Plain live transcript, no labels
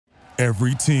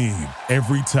Every team,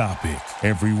 every topic,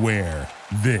 everywhere.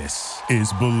 This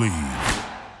is Believe.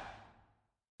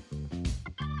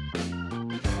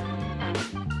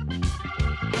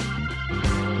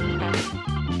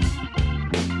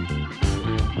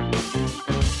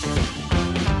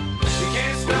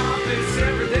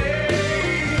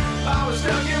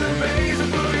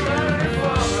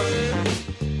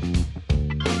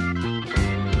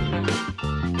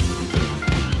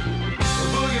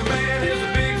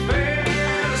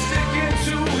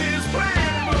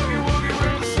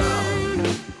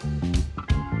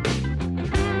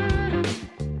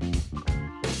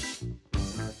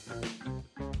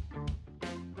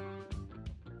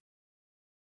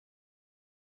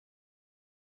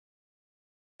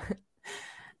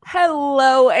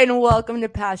 Hello and welcome to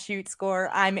Pass Shoot Score.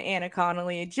 I'm Anna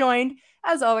Connolly, joined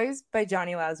as always by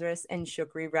Johnny Lazarus and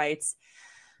Shukri Wrights.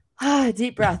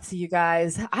 Deep breaths, you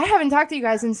guys. I haven't talked to you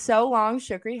guys in so long.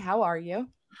 Shukri, how are you?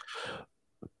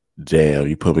 Damn,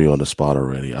 you put me on the spot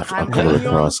already. I'm putting you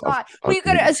on the spot. Well, you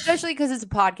gotta, especially because it's a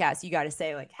podcast, you gotta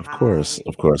say like, of course.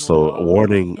 So,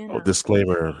 warning,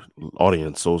 disclaimer,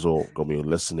 audience, those are gonna be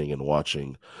listening and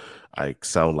watching. I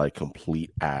sound like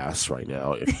complete ass right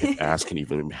now. If ass can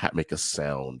even make a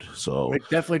sound, so it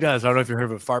definitely does. I don't know if you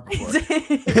heard of a fart before.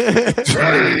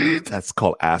 That's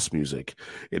called ass music.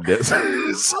 It does.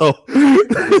 so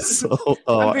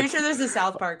I'm pretty sure there's a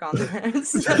South Park on there.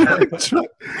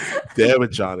 Damn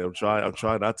it, Johnny! I'm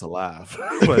trying not to laugh,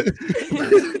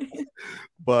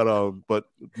 but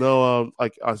no,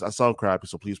 like I sound crappy,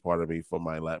 so please pardon me for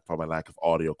my lack of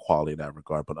audio quality in that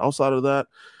regard. But outside of that,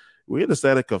 we're in the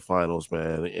Stanley Cup Finals,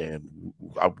 man, and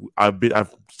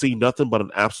I've seen nothing but an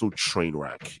absolute train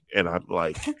wreck. And I'm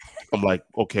like,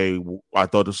 okay, I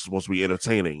thought this was supposed to be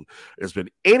entertaining. It's been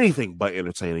anything but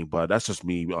entertaining, but that's just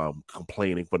me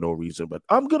complaining for no reason. But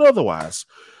I'm good otherwise.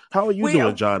 How are you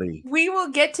doing, Johnny? We will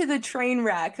get to the train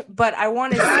wreck, but I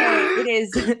want to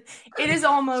say it is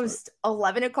almost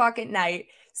 11 o'clock at night,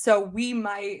 so we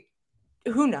might.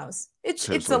 Who knows?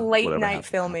 It's a late night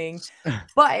filming,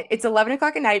 but it's 11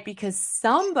 o'clock at night because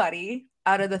somebody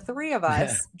out of the three of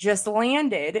us just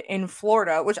landed in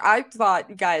Florida, which I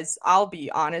thought, guys, I'll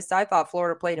be honest, I thought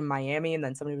Florida played in Miami, and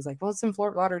then somebody was like, well, it's in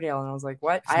Fort Lauderdale, and I was like,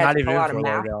 what? I had to pull out a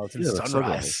map. It's in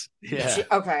Sunrise. Yeah.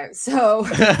 Okay, so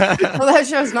well, that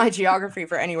shows my geography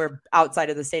for anywhere outside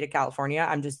of the state of California.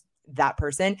 I'm just that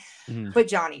person. Mm-hmm. But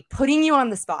Johnny, putting you on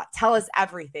the spot, tell us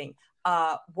everything.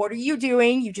 What are you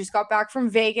doing? You just got back from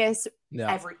Vegas.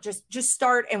 Yeah. Just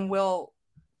start and we'll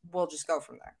just go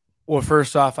from there. Well,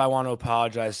 first off, I want to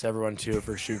apologize to everyone too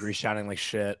for Shukri sounding like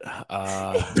shit.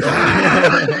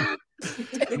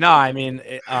 No, I mean,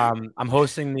 I'm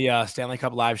hosting the Stanley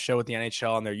Cup live show with the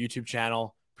NHL on their YouTube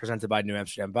channel, presented by New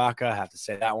Amsterdam Vodka. I have to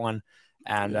say that one,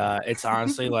 and it's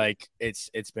honestly like it's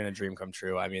been a dream come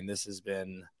true. I mean, this has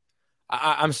been.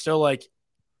 I'm still like,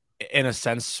 in a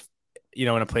sense, in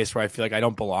a place where I feel like I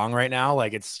don't belong right now.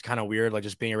 Like, it's kind of weird, like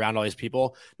just being around all these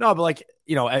people. No, but like,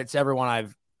 it's everyone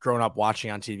I've grown up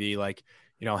watching on TV, like,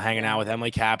 hanging out with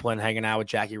Emily Kaplan, hanging out with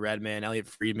Jackie Redmond, Elliot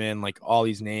Friedman, like all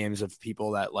these names of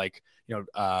people that like,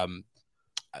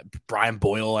 Brian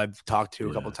Boyle I've talked to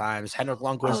a couple times. Henrik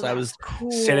Lundqvist I was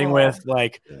sitting with.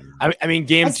 Like, I mean,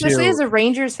 game especially 2. Especially as a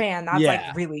Rangers fan, that's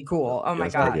like really cool. Oh my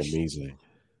gosh. Like amazing.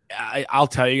 I'll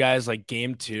tell you guys, like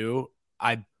game 2,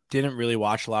 I didn't really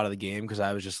watch a lot of the game because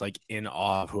I was just like in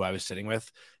awe of who I was sitting with.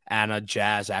 And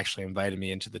Jazz actually invited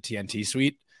me into the TNT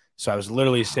suite. So I was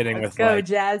literally sitting with like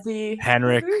Jazzy,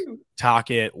 Henrik,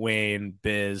 Tocchet, Wayne,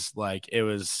 Biz. Like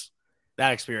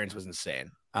that experience was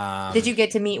insane. Did you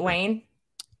get to meet Wayne?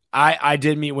 I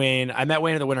did meet Wayne. I met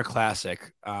Wayne at the Winter Classic.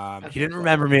 He didn't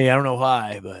remember me. I don't know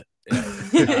why, but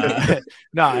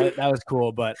no, that was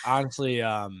cool. But honestly,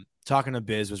 talking to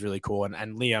Biz was really cool.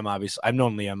 And Liam, obviously, I've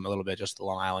known Liam a little bit, just the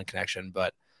Long Island connection.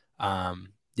 But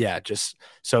just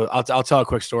so I'll tell a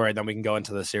quick story, and then we can go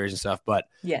into the series and stuff. But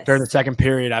during the second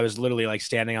period, I was literally like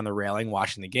standing on the railing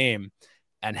watching the game,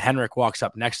 and Henrik walks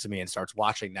up next to me and starts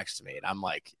watching next to me, and I'm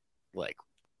like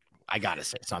I gotta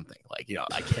say something, like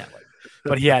I can't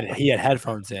but he had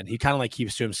headphones in. He kind of like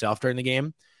keeps to himself during the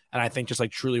game. And I think just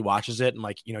like truly watches it and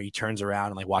like, he turns around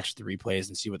and like watches the replays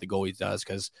and see what the goalie does.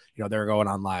 Cause they're going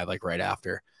on live like right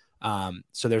after.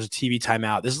 So there's a TV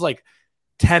timeout. This is like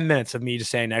 10 minutes of me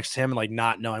just standing next to him and like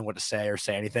not knowing what to say or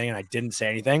say anything. And I didn't say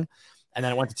anything. And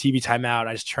then I went to TV timeout.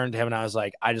 I just turned to him and I was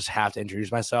like, I just have to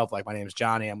introduce myself. Like, my name is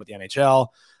Johnny. I'm with the NHL.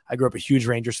 I grew up a huge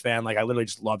Rangers fan. Like, I literally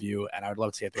just love you. And I would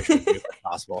love to get a picture with you if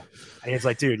possible. And he's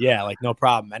like, dude, yeah, like no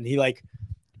problem. And he like,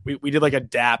 we did like a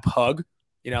dap hug,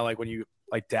 like when you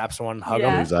like dap someone, hug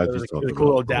Yeah. them. Exactly. It was a cool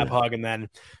little dap hug. And then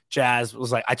Jazz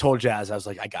was like, I told Jazz, I was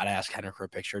like, I gotta ask Henrik for a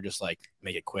picture, just like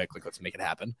make it quick, like let's make it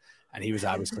happen. And he was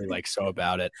obviously like so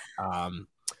about it.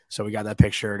 So we got that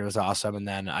picture and it was awesome. And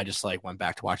then I just like went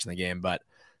back to watching the game, but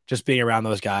just being around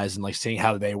those guys and like seeing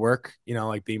how they work, you know,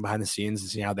 like being behind the scenes and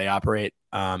seeing how they operate,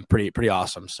 pretty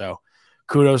awesome. So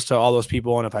kudos to all those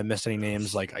people. And if I missed any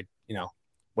names, like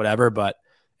whatever, but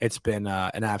it's been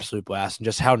an absolute blast. And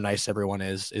just how nice everyone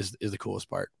is the coolest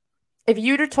part. If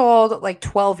you'd have told like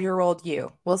 12-year-old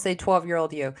you, we'll say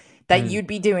 12-year-old you, that you'd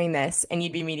be doing this and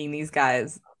you'd be meeting these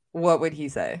guys, what would he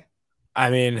say? I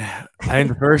mean, I think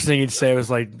the first thing he'd say was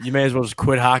like, you may as well just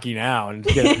quit hockey now and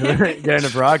get into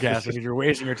broadcasting because you're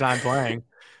wasting your time playing.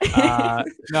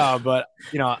 No, but,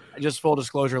 just full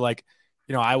disclosure, like,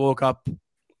 I woke up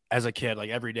as a kid, like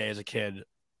every day as a kid.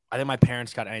 I think my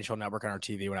parents got NHL Network on our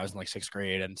TV when I was in like 6th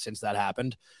grade. And since that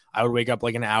happened, I would wake up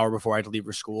like an hour before I had to leave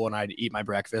for school and I'd eat my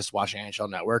breakfast watching NHL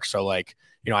Network. So like,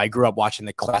 I grew up watching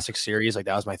the classic series. Like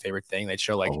that was my favorite thing. They'd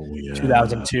show like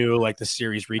 2002, like the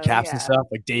series recaps and stuff.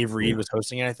 Like Dave Reed was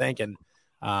hosting it, I think. And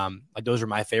like those are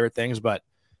my favorite things. But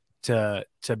to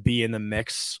be in the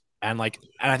mix and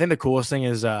I think the coolest thing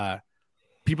is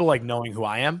people like knowing who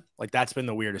I am. Like that's been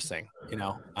the weirdest thing,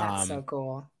 That's so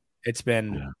cool. It's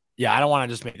been I don't want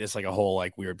to just make this like a whole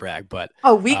like weird brag, but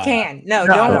we can. No,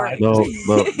 don't worry.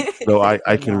 No,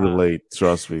 I can relate.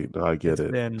 Trust me. No, I get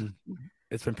it.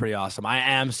 It's been pretty awesome. I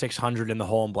am 600 in the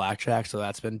hole in blackjack, so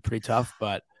that's been pretty tough.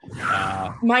 But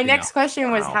my next question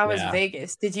was, how was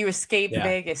Vegas? Did you escape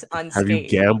Vegas unscathed? Have you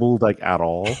gambled like at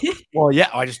all? Well, yeah.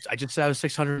 I just said I was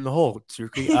 600 in the hole.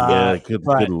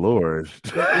 Good lord.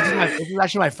 This is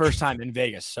actually my first time in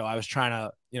Vegas, so I was trying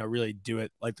to really do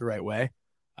it like the right way.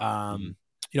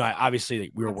 I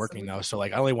obviously we were working though. So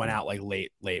like I only went out like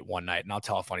late one night, and I'll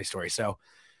tell a funny story. So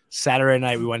Saturday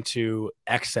night we went to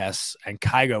XS and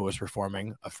Kygo was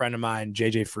performing. A friend of mine,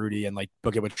 JJ Fruity and like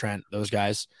Book It with Trent, those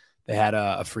guys, they had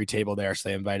a free table there. So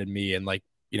they invited me and like,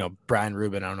 Brian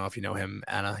Rubin. I don't know if you know him,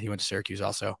 Anna, he went to Syracuse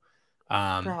also.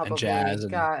 And Jazz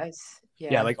and guys.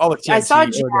 Yeah, like all the TNT, I saw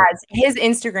Jazz, his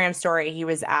Instagram story. He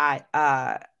was at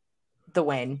the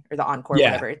Win or the Encore,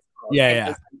 whatever.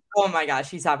 Yeah. Oh my gosh,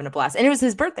 he's having a blast. And it was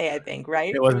his birthday, I think,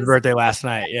 right? It was his birthday last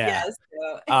night. Yeah.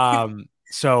 Yes.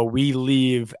 So we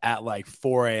leave at like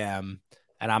 4 a.m.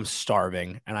 and I'm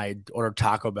starving and I ordered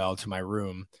Taco Bell to my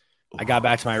room. I got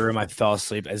back to my room. I fell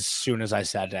asleep as soon as I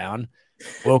sat down.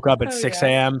 Woke up at 6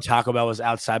 a.m. Taco Bell was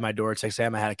outside my door at 6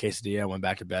 a.m. I had a quesadilla. I went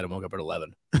back to bed and woke up at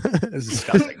 11. It's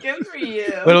disgusting. Good for you.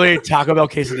 Literally Taco Bell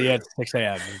quesadilla at 6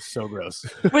 a.m. It's so gross.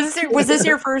 Was this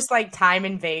your first like time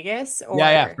in Vegas? Or?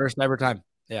 Yeah. First ever time.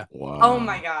 Yeah. Wow. Oh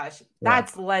my gosh.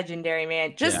 That's legendary,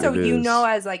 man. Just so you know,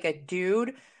 as like a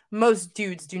dude, most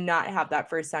dudes do not have that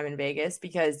first time in Vegas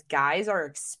because guys are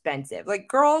expensive. Like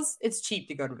girls, it's cheap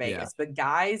to go to Vegas, but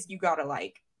guys, you gotta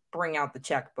like bring out the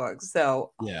checkbook.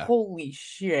 So holy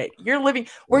shit,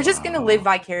 we're just gonna live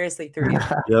vicariously through you.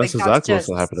 That's exactly what's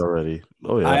happened already.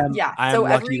 Oh yeah. I am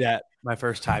lucky that my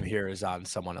first time here is on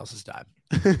someone else's dime.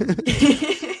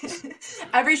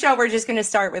 Every show we're just gonna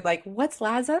start with like, what's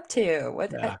Laz up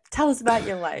to? Tell us about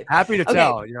your life. Happy to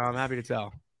tell. I'm happy to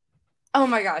tell. Oh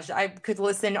my gosh, I could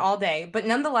listen all day. But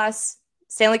nonetheless,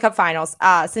 Stanley Cup Finals.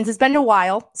 Since it's been a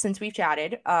while since we've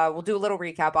chatted, we'll do a little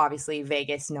recap. Obviously,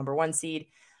 Vegas, number 1 seed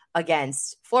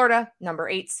against Florida, number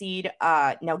 8 seed.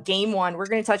 Now, game 1, we're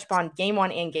going to touch upon game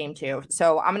 1 and game 2.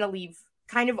 So I'm going to leave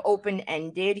kind of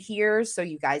open-ended here so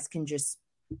you guys can just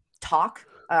talk.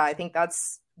 I think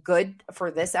that's good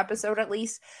for this episode, at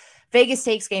least. Vegas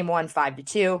takes game 1,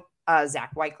 5-2.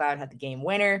 Zach Whitecloud had the game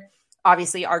winner.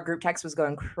 Obviously, our group text was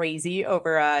going crazy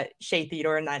over Shea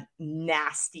Theodore and that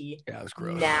nasty, that was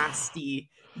gross.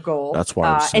 Nasty goal. That's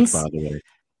why I'm sick, by the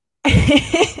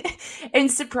way.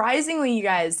 And surprisingly, you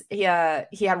guys, he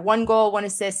had 1 goal, 1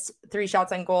 assist, 3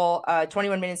 shots on goal,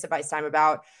 21 minutes of ice time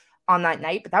about on that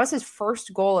night. But that was his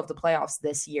first goal of the playoffs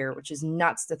this year, which is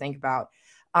nuts to think about.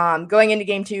 Going into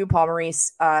game 2, Paul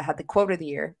Maurice had the quote of the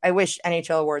year. I wish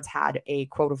NHL Awards had a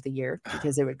quote of the year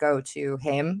because it would go to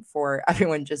him for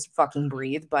everyone just fucking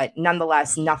breathe. But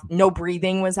nonetheless, no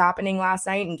breathing was happening last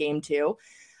night in game 2.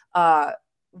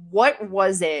 What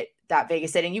was it that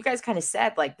Vegas did? And you guys kind of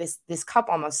said like this cup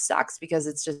almost sucks because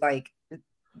it's just like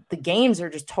the games are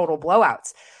just total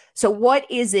blowouts. So what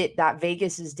is it that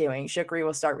Vegas is doing? Shukri,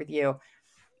 we'll start with you.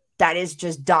 That is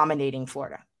just dominating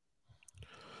Florida.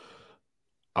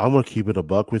 I'm gonna keep it a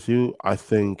buck with you. I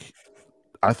think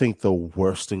the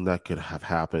worst thing that could have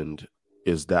happened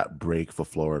is that break for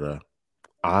Florida.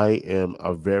 I am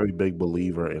a very big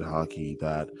believer in hockey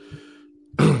that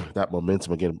that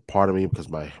momentum again. Pardon me, because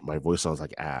my voice sounds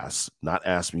like ass, not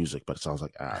ass music, but it sounds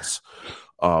like ass.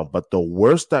 But the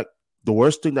worst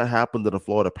thing that happened to the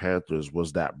Florida Panthers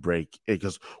was that break,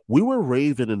 because we were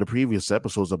raving in the previous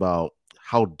episodes about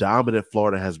how dominant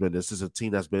Florida has been. This is a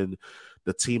team that's been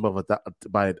the team of that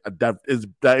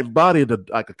embodied a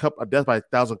death by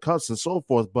 1,000 cuts and so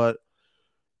forth. But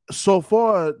so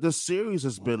far, this series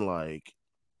has been like,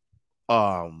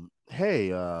 hey,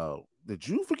 did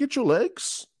you forget your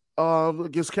legs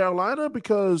against Carolina?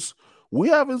 Because we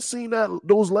haven't seen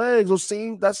those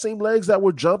same legs that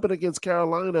were jumping against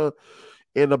Carolina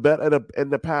in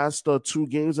the past 2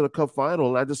 games in the Cup final.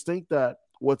 And I just think that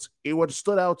what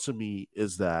stood out to me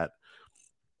is that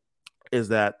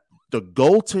the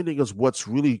goaltending is what's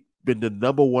really been the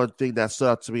number one thing that stood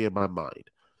out to me in my mind.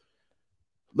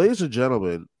 Ladies and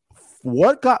gentlemen,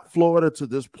 what got Florida to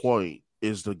this point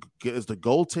is the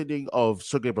goaltending of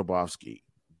Sergei Bobrovsky.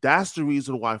 That's the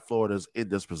reason why Florida's in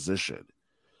this position.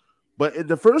 But in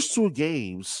the first 2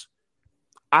 games,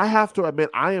 I have to admit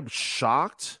I am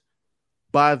shocked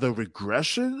by the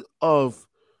regression of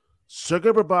Sergei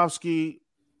Bobrovsky,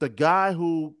 the guy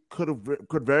who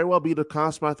could very well be the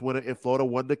Conn Smythe winner if Florida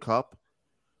won the Cup,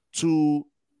 to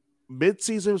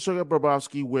mid-season Sergei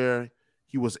Bobrovsky, where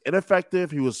he was ineffective.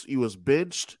 He was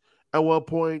benched at one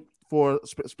point for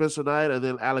Spencer Knight and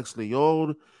then Alex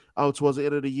Lyon towards the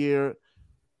end of the year.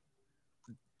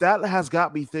 That has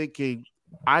got me thinking.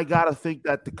 I gotta think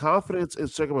that the confidence in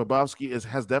Sergei Bobrovsky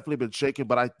has definitely been shaken.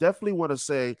 But I definitely want to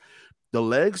say the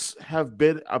legs have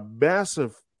been a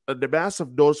massive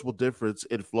noticeable difference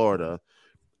in Florida.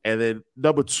 And then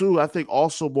number 2, I think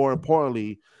also more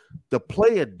importantly, the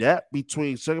play in depth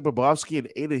between Sergei Bobrovsky and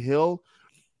Adin Hill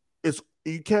is,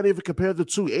 you can't even compare the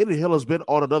two. Adin Hill has been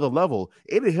on another level.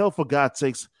 Adin Hill, for God's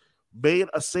sakes, made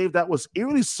a save that was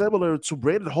eerily similar to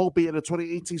Braden Holtby in the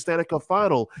 2018 Stanley Cup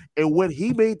final. And when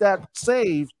he made that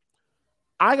save,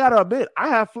 I got to admit, I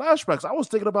have flashbacks. I was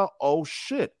thinking about, oh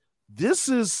shit, this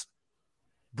is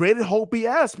Braden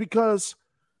Holtby-esque, because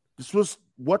this was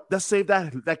that save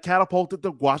that catapulted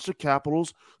the Washington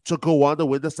Capitals to go on to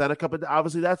win the Stanley Cup and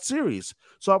obviously that series.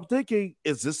 So I'm thinking,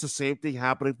 is this the same thing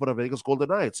happening for the Vegas Golden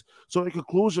Knights? So in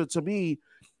conclusion, to me,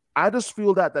 I just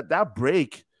feel that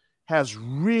break has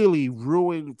really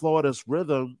ruined Florida's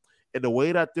rhythm in the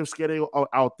way that they're skating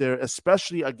out there,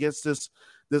 especially against this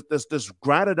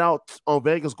grinded out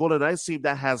Vegas Golden Knights team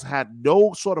that has had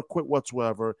no sort of quit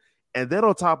whatsoever. And then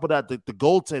on top of that, the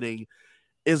goaltending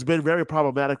has been very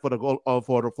problematic for the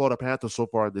Florida Panthers so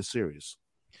far in this series.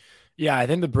 Yeah, I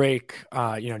think the break,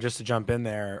 just to jump in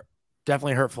there,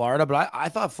 definitely hurt Florida, but I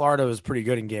thought Florida was pretty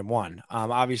good in game 1.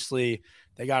 Obviously,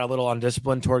 they got a little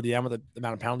undisciplined toward the end with the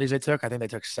amount of penalties they took. I think they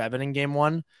took 7 in game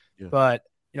 1, but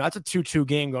that's a 2-2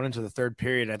 game going into the third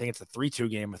period. I think it's a 3-2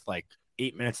 game with like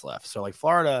 8 minutes left. So like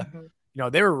Florida,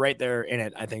 they were right there in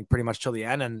it, I think, pretty much till the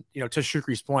end. And, to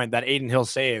Shukri's point, that Adin Hill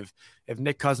save, if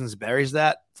Nick Cousins buries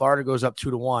that, Florida goes up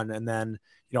 2-1. And then,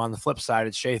 on the flip side,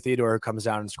 it's Shea Theodore who comes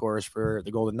down and scores for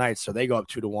the Golden Knights. So they go up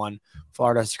 2-1.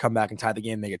 Florida has to come back and tie the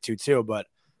game, make it 2-2. But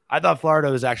I thought Florida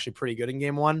was actually pretty good in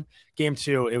game 1. Game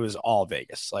 2, it was all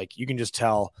Vegas. Like, you can just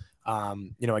tell,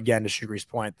 again, to Shukri's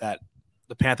point, that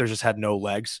the Panthers just had no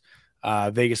legs.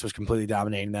 Vegas was completely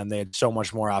dominating them. They had so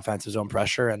much more offensive zone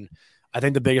pressure. And I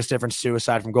think the biggest difference, too,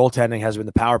 aside from goaltending, has been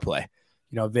the power play.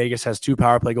 Vegas has 2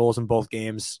 power play goals in both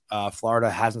games. Florida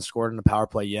hasn't scored in the power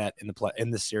play yet in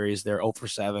this series. They're 0 for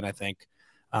 7, I think,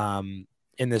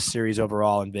 in this series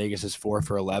overall, and Vegas is 4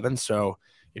 for 11. So,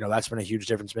 that's been a huge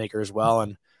difference maker as well.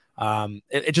 And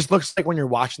it just looks like when you're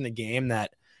watching the game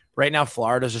that right now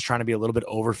Florida's just trying to be a little bit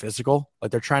over physical.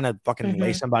 Like they're trying to fucking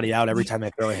lay somebody out every time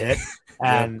they throw a hit.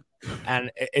 And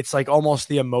it's like almost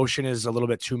the emotion is a little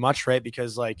bit too much, right?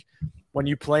 Because like when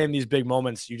you play in these big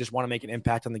moments, you just want to make an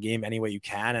impact on the game any way you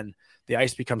can. And the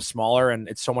ice becomes smaller and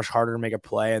it's so much harder to make a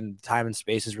play, and time and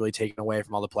space is really taken away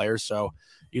from all the players. So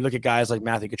you look at guys like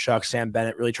Matthew Tkachuk, Sam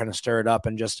Bennett really trying to stir it up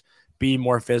and just be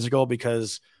more physical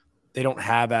because they don't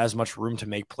have as much room to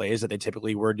make plays that they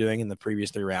typically were doing in the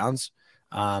previous 3 rounds.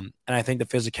 And I think the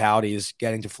physicality is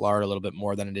getting to Florida a little bit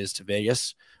more than it is to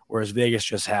Vegas, whereas Vegas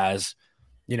just has,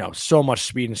 so much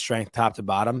speed and strength top to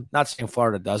bottom. Not saying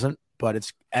Florida doesn't, but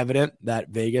it's evident that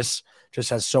Vegas just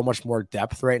has so much more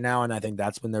depth right now. And I think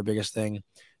that's been their biggest thing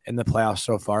in the playoffs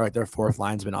so far. Like their 4th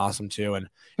line's been awesome too. And,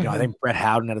 I think Brett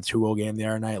Howden had a 2-goal game the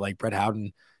other night. Like Brett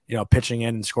Howden, pitching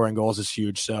in and scoring goals is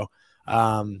huge. So,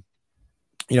 Adin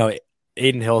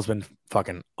Hill's been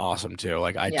fucking awesome too.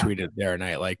 Like I tweeted the other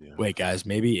night, like, wait guys,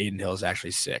 maybe Adin Hill is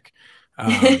actually sick.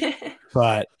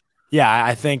 But yeah,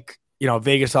 I think,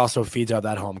 Vegas also feeds out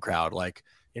that home crowd. Like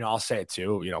I'll say it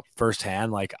too,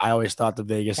 firsthand. Like I always thought the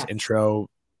Vegas intro,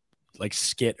 like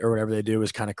skit or whatever they do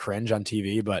was kind of cringe on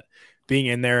TV, but being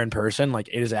in there in person, like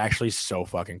it is actually so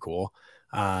fucking cool.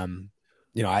 I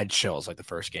had chills like the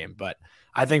first game, but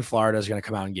I think Florida is going to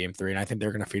come out in game 3, and I think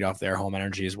they're going to feed off their home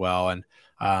energy as well. And,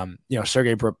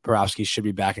 Sergei Bobrovsky should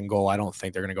be back in goal. I don't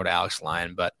think they're going to go to Alex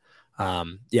Lyon, but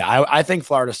I think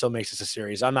Florida still makes this a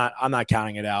series. I'm not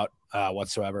counting it out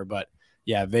whatsoever, but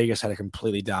yeah, Vegas had a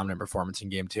completely dominant performance in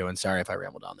game 2. And sorry if I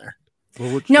rambled on there.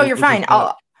 Well, you're fine.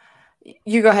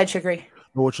 You go ahead, Shigri.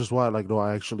 Which is why,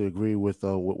 I actually agree with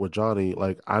Johnny.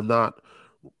 Like, I'm not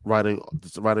writing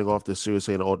off the series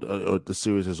saying, the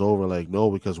series is over. Like, no,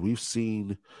 because we've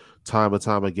seen time and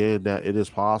time again that it is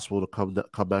possible to come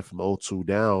back from 0-2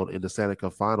 down in the Stanley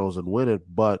Cup Finals and win it.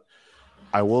 But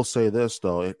I will say this,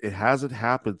 though. It hasn't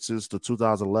happened since the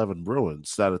 2011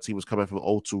 Bruins that a team was coming from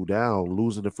 0-2 down,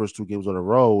 losing the first 2 games on the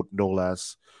road, no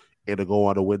less, and to go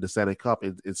on to win the Stanley Cup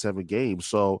in 7 games.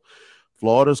 So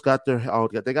Florida's got their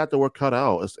work cut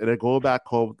out, and they're going back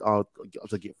home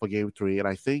for game 3. And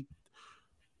I think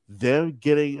them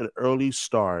getting an early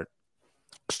start,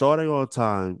 starting on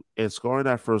time, and scoring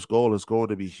that first goal is going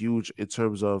to be huge in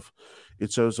terms of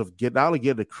not only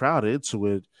getting the crowd into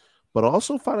it, but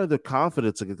also finding their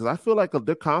confidence again. Because I feel like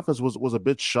their confidence was a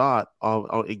bit shot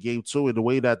in game 2 in the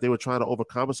way that they were trying to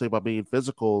overcompensate by being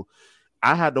physical.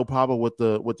 I had no problem with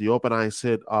the open ice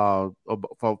hit from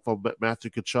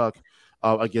Matthew Tkachuk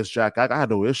against Jack. I had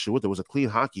no issue with it. It was a clean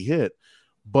hockey hit.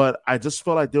 But I just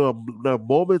felt like there were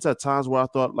moments at times where I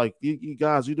thought, like, you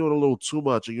guys, you're doing a little too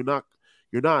much, and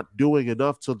you're not doing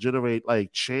enough to generate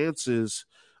like chances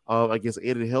against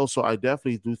Adin Hill. So I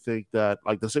definitely do think that,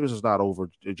 like, the series is not over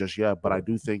just yet, but I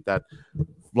do think that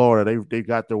Florida, they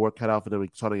got their work cut out for them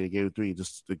starting in game 3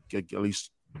 just to at least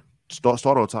start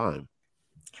on time.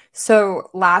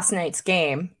 So last night's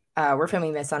game, we're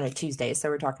filming this on a Tuesday, so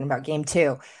we're talking about game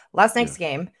 2. Last night's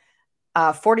game,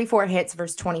 44 hits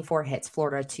versus 24 hits,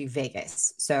 Florida to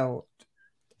Vegas. So,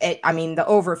 the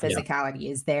over physicality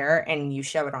is there, and you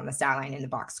show it on the stat line in the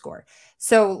box score.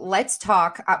 So let's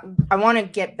talk. I want to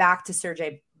get back to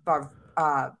Sergei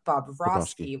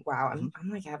Bobrovsky. Wow,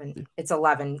 I'm like it's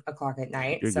 11 o'clock at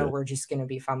night, You're so good. We're just going to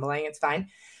be fumbling. It's fine.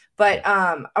 But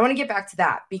I want to get back to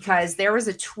that because there was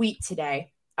a tweet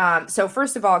today. So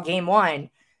first of all, game 1,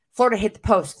 Florida hit the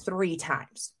post 3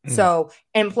 times. So,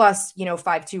 and plus,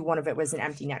 5-2, one of it was an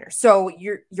empty netter. So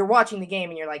you're watching the game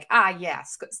and you're like,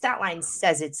 yes, stat line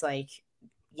says it's like,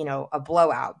 a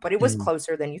blowout, but it was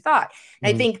closer than you thought.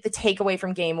 And I think the takeaway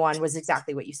from game 1 was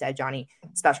exactly what you said, Johnny,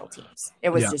 special teams.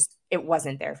 It was it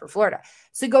wasn't there for Florida.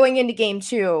 So going into game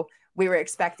 2, we were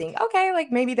expecting, okay,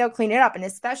 like maybe they'll clean it up. And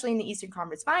especially in the Eastern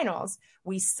Conference Finals,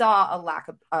 we saw a lack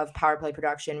of power play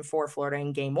production for Florida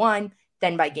in game 1.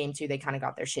 Then by game 2, they kind of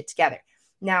got their shit together.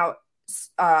 Now,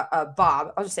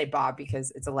 Bob, I'll just say Bob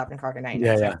because it's 11 o'clock at night.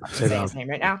 Yeah. I'm say his name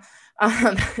right now.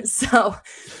 So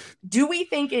do we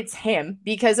think it's him?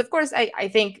 Because, of course, I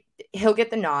think he'll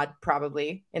get the nod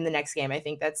probably in the next game. I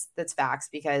think that's facts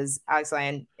because Alex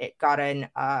Lyon got an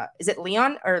is it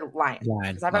Leon or Lyon?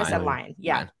 Because I've always said Lyon.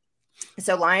 Yeah. Lyon.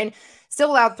 So Lyon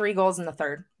still allowed 3 goals in the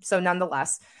third. So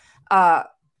nonetheless,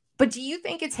 but do you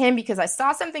think it's him? Because I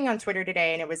saw something on Twitter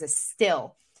today and it was a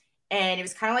still and it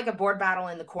was kind of like a board battle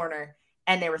in the corner.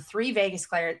 And there were 3 Vegas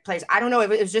players. I don't know. It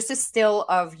was just a still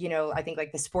of, I think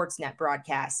like the Sportsnet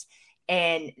broadcast.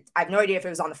 And I have no idea if it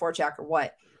was on the forecheck or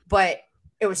what, but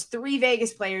it was 3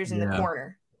 Vegas players in the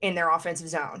corner in their offensive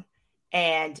zone.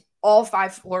 And all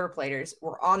 5 Florida players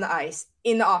were on the ice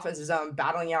in the offensive zone,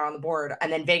 battling out on the board.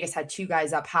 And then Vegas had 2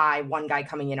 guys up high, 1 guy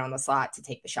coming in on the slot to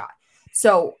take the shot.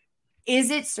 So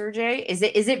is it Sergei? Is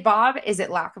it Bob? Is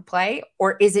it lack of play?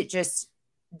 Or is it just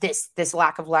this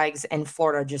lack of legs and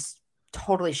Florida just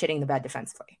totally shitting the bed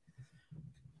defensively?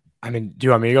 I mean, do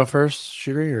you want me to go first,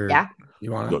 Shigri? Or yeah.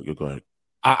 You want to? Go ahead.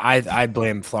 I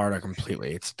blame Florida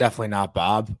completely. It's definitely not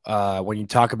Bob. When you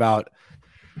talk about,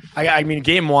 I mean,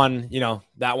 game 1,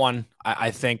 that one,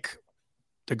 I think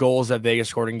the goals that Vegas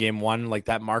scored in game 1, like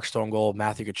that Mark Stone goal,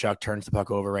 Matthew Tkachuk turns the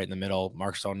puck over right in the middle.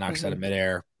 Mark Stone knocks out of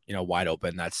midair, wide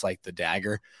open. That's like the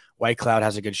dagger. White Cloud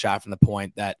has a good shot from the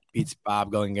point that beats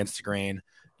Bob going against the grain.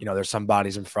 There's some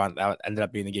bodies in front that ended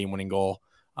up being the game-winning goal.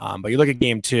 But you look at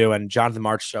game 2 and Jonathan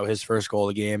Marchessault, his first goal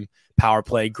of the game, power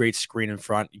play, great screen in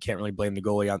front. You can't really blame the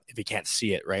goalie if he can't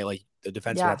see it, right? Like the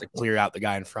defenseman have to clear out the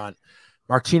guy in front.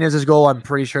 Martinez's goal, I'm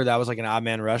pretty sure that was like an odd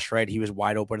man rush, right? He was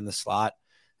wide open in the slot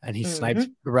and he sniped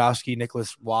Bobrovsky.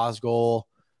 Nicholas Waugh's goal.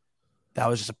 That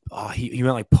was just he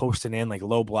went like posting in, like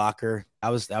low blocker. That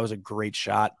was a great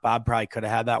shot. Bob probably could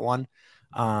have had that one.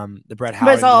 The Brett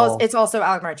Howden. But it's also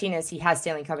Alec Martinez. He has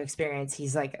Stanley Cup experience.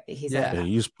 He's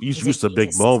used to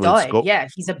big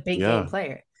moments. He's a big game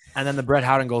player. And then the Brett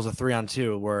Howden goal is a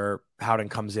 3-on-2 where Howden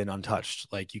comes in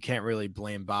untouched. Like, you can't really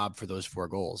blame Bob for those 4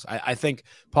 goals. I think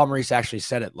Paul Maurice actually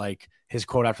said it, like his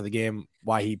quote after the game,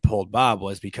 why he pulled Bob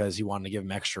was because he wanted to give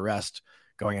him extra rest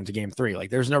going into game 3. Like,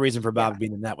 there's no reason for Bob to be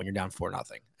in the net when you're down 4-0.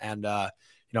 And,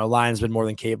 Lyon's been more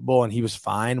than capable, and he was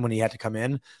fine when he had to come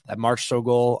in. That Marchessault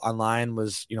goal on Lyon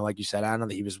was, like you said, Anna,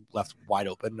 that he was left wide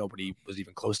open. Nobody was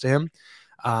even close to him.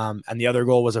 And the other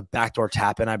goal was a backdoor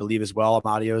tap-in, I believe, as well.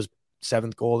 Amadio's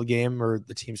 7th goal of the game, or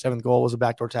the team's 7th goal, was a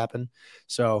backdoor tap-in.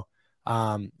 So,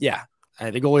 the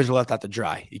goalies are left out to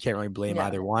dry. You can't really blame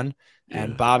either one.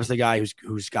 And Bob's the guy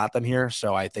who's got them here,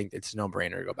 so I think it's a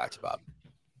no-brainer to go back to Bob.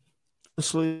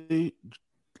 Honestly,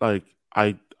 like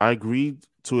I agree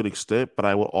to an extent, but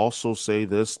I will also say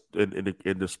this in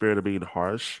the spirit of being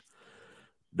harsh: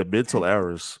 the mental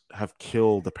errors have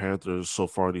killed the Panthers so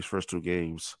far in these first 2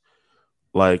 games.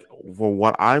 Like, from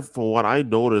what I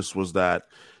noticed was that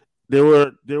there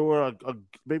were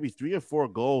maybe 3 or 4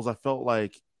 goals. I felt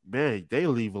like, man, they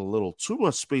leave a little too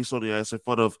much space on the ice in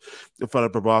front of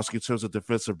Bobrovsky in terms of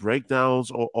defensive breakdowns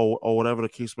or whatever the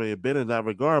case may have been in that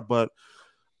regard. But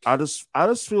I just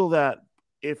feel that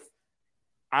if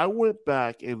I went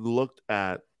back and looked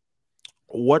at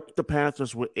what the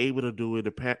Panthers were able to do in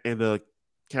the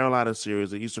Carolina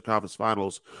series, the Eastern Conference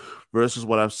Finals, versus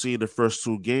what I've seen in the first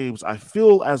 2 games, I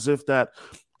feel as if that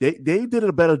they did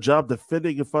a better job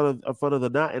defending in front of the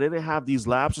net, and they didn't have these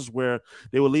lapses where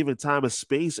they were leaving time and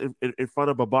space in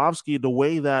front of Bobrovsky in the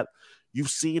way that you've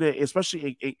seen it,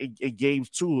 especially in games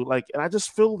 2. Like, and I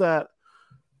just feel that,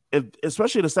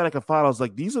 especially in the Stanley Cup Finals,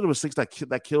 like, these are the mistakes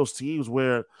that kills teams,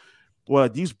 where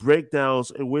these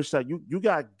breakdowns in which that you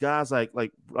got guys like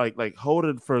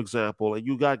Holden, for example, and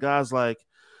you got guys like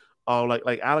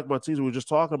Alec Martinez, we were just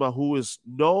talking about, who is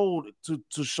known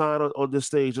to shine on this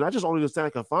stage, and not just only the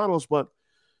Stanley Cup Finals, but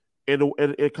in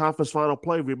conference final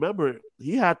play. Remember,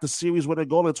 he had the series winning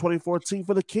goal in 2014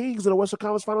 for the Kings in the Western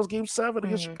Conference Finals Game 7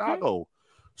 against Chicago.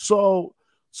 So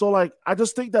like, I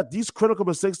just think that these critical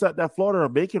mistakes that Florida are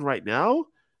making right now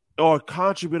are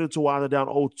contributing to why they're down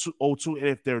 0-2. And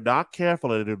if they're not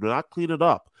careful and they're not clean it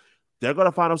up, they're going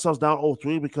to find themselves down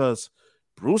 0-3, because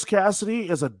Bruce Cassidy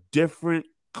is a different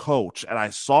coach, and I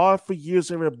saw it for years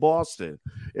here in Boston.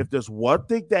 If there's one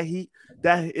thing that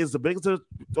is the biggest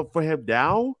for him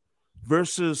now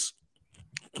versus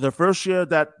the first year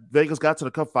that Vegas got to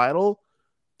the Cup final,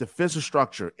 defensive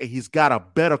structure, and he's got a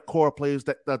better core of players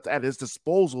that's at his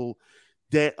disposal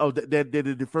than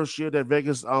in the first year that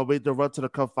Vegas made the run to the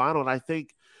Cup final. And I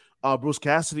think Bruce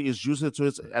Cassidy is using it to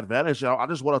his advantage. I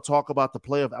just want to talk about the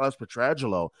play of Alex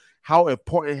Pietrangelo. How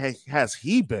important has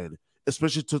he been,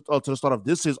 especially to the start of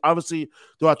this season? Obviously,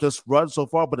 throughout this run so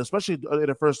far, but especially in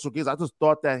the first 2 games, I just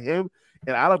thought that him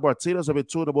and Alec Martinez have been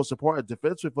 2 of the most important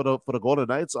defensemen for the Golden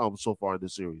Knights so far in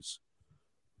this series.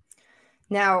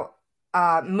 Now,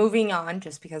 moving on,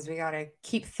 just because we got to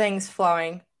keep things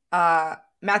flowing,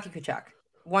 Matthew Tkachuk.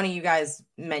 One of you guys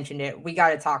mentioned it. We got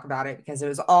to talk about it because it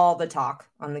was all the talk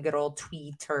on the good old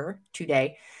Twitter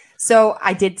today. So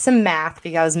I did some math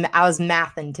because I was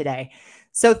mathing today.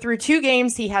 So through 2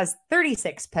 games, he has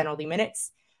 36 penalty minutes.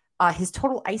 His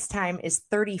total ice time is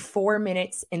 34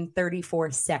 minutes and 34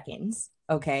 seconds.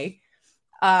 Okay.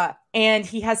 And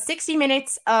he has 60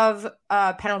 minutes of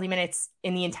penalty minutes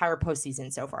in the entire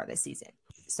postseason so far this season.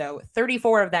 So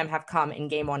 34 of them have come in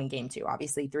game 1 and game 2.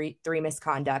 Obviously, three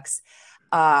misconducts.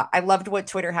 I loved what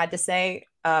Twitter had to say.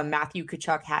 Matthew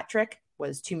Tkachuk hat trick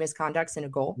was 2 misconducts and a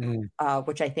goal,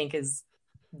 which I think is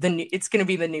it's going to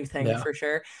be the new thing for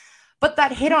sure. But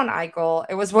that hit on Eichel,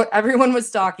 it was what everyone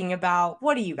was talking about.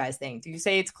 What do you guys think? Do you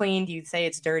say it's clean? Do you say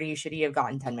it's dirty? Should he have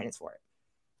gotten 10 minutes for it?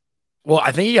 Well,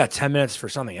 I think he got 10 minutes for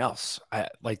something else. I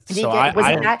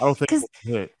don't think.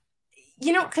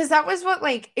 Because that was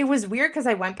what, it was weird because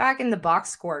I went back in the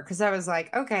box score because I was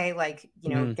like, okay,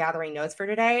 gathering notes for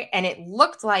today. And it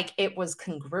looked like it was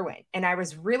congruent. And I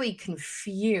was really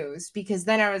confused because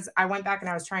then I went back and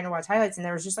I was trying to watch highlights and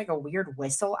there was just a weird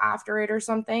whistle after it or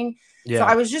something. Yeah. So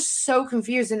I was just so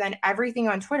confused. And then everything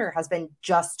on Twitter has been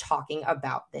just talking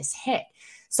about this hit.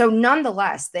 So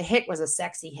nonetheless, the hit was a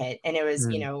sexy hit. And it was,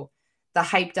 the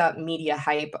hyped up media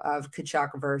hype of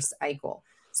Tkachuk versus Eichel.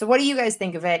 So what do you guys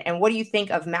think of it? And what do you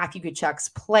think of Matthew Tkachuk's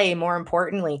play? More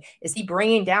importantly, is he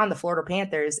bringing down the Florida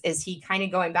Panthers? Is he kind of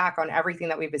going back on everything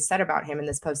that we've said about him in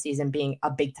this postseason being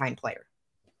a big time player?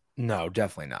 No,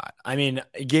 definitely not. I mean,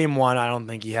 game 1, I don't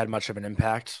think he had much of an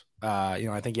impact.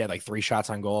 I think he had 3 shots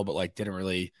on goal, but didn't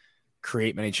really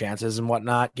create many chances and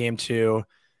whatnot. Game 2,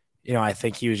 I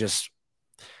think he was just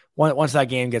once that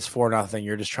game gets 4-0,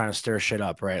 you're just trying to stir shit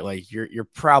up, right? Like you're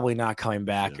probably not coming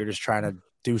back. Yeah. You're just trying to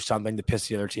do something to piss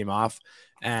the other team off.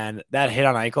 And that hit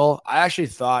on Eichel, I actually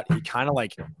thought he kind of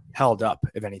like held up,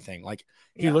 if anything. Like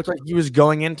he looked like he was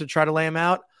going in to try to lay him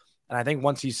out. And I think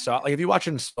once he saw, like if you watch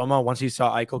in slow-mo, once he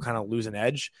saw Eichel kind of lose an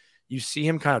edge, you see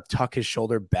him kind of tuck his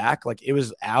shoulder back. Like it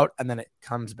was out and then it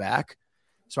comes back.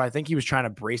 So I think he was trying to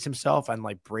brace himself and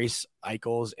like brace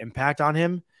Eichel's impact on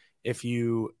him. If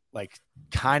you like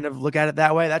kind of look at it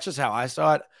that way, that's just how I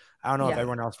saw it. I don't know if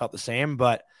everyone else felt the same,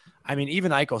 but I mean,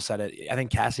 even Eichel said it. I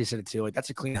think Cassie said it too. Like that's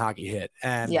a clean hockey hit.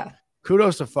 And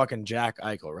kudos to fucking Jack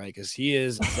Eichel, right? Because he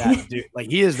is that dude. Like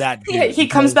he is that dude. Yeah, he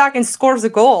comes back and scores a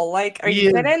goal. Like, are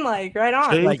you kidding? Like, right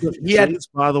on. James, like he had,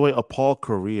 by the way, a Paul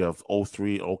Kariya of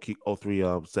 03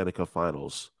 Stanley Cup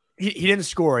Finals. He didn't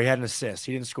score. He had an assist.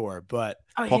 He didn't score, but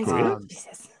Paul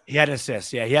Kariya? He had an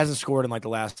assist. Yeah, he hasn't scored in like the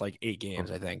last like 8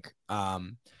 games, I think.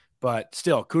 But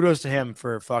still, kudos to him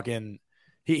for fucking.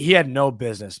 He had no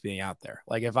business being out there.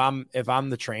 Like if I'm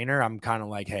the trainer, I'm kind of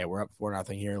like, hey, we're up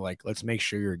 4-0 here. Like let's make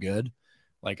sure you're good.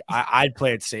 Like I'd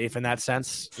play it safe in that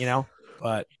sense, you know.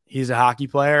 But he's a hockey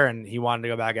player and he wanted to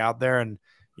go back out there, and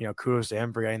you know, kudos to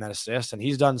him for getting that assist. And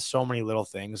he's done so many little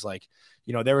things. Like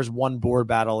you know, there was one board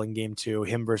battle in Game 2,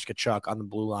 him versus Tkachuk on the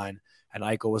blue line, and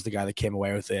Eichel was the guy that came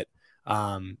away with it.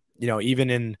 You know,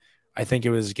 even in I think it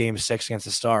was Game 6 against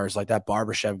the Stars, like that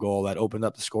Barbashev goal that opened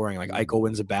up the scoring. Like Eichel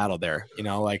wins a battle there. You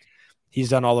know, like he's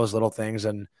done all those little things,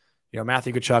 and you know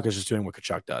Matthew Tkachuk is just doing what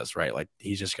Tkachuk does, right? Like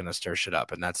he's just going to stir shit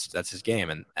up, and that's his game.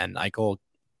 And Eichel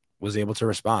was able to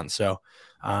respond. So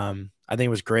I think it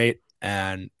was great,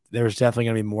 and there's definitely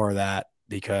going to be more of that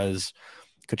because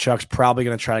Tkachuk's probably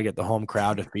going to try to get the home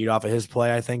crowd to feed off of his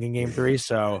play. I think in Game 3,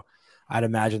 so. I'd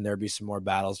imagine there'd be some more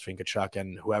battles between Tkachuk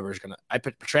and whoever's going to – I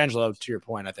put Pietrangelo, to your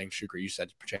point, I think, Shukri, you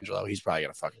said Pietrangelo, he's probably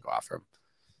going to fucking go after him.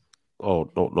 Oh,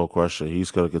 no question.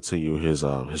 He's going to continue his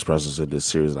presence in this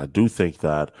series. And I do think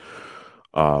that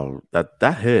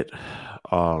that hit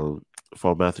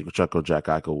from Matthew Tkachuk on Jack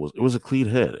Eichel was a clean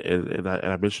hit. And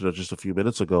I mentioned it just a few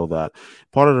minutes ago that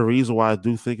part of the reason why I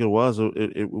do think it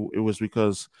was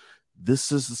because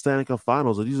this is the Stanley Cup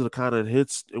Finals, and these are the kind of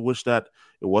hits in which that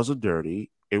it wasn't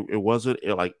dirty. It wasn't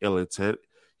like ill intent.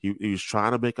 He was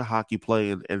trying to make a hockey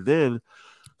play, and then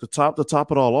to top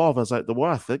it all off, I was like, the more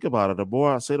I think about it, the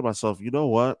more I say to myself, you know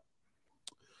what?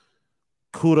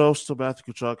 Kudos to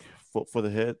Matthew Tkachuk for the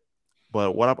hit,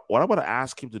 but what I'm going to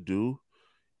ask him to do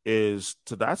is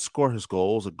to not score his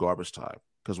goals in garbage time.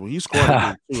 Because when he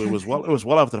scored it was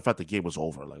well after the fact the game was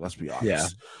over. Like, let's be honest. Yeah.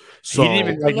 So he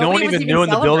didn't even, like, no one even knew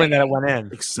in the building that it went in.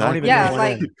 Exactly. Yeah,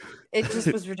 like it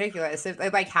just was ridiculous. It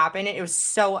like happened. It was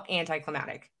so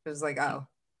anticlimactic. It was like, oh,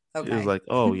 okay. It was like,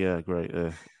 oh yeah, great.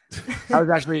 Yeah.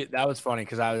 That was funny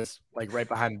because I was like right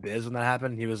behind Biz when that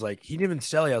happened. He was like, he didn't even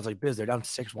sell you. I was like, Biz, they're down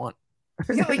 6-1.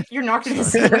 Yeah, like you're not going to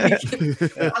see. Like,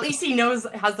 at least he has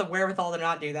the wherewithal to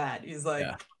not do that. He's like,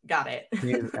 got it.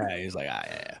 He's like,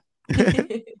 yeah.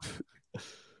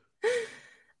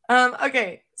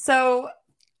 Okay, so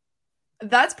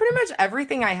that's pretty much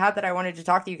everything I had that I wanted to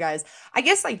talk to you guys. I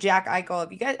guess like Jack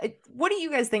Eichel, what do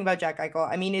you guys think about Jack Eichel?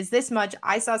 I mean, is this much?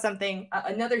 I saw something,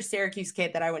 another Syracuse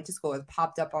kid that I went to school with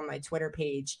popped up on my Twitter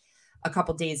page a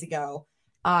couple days ago.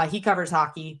 He covers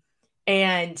hockey,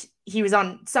 and he was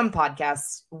on some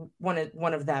podcasts,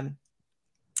 one of them.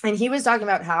 And he was talking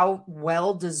about how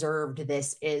well deserved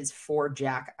this is for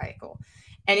Jack Eichel.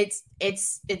 And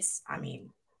it's, I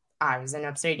mean, I was in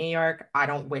upstate New York. I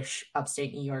don't wish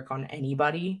upstate New York on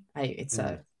anybody. I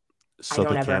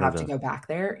don't ever have to go back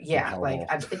there. Yeah.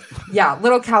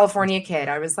 Little California kid.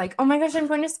 I was like, oh my gosh, I'm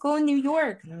going to school in New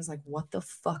York. And I was like, what the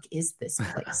fuck is this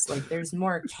place? Like, there's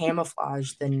more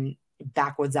camouflage than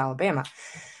backwoods Alabama.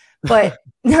 But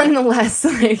nonetheless,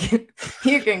 like,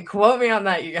 you can quote me on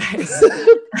that, you guys.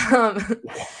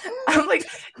 I'm like,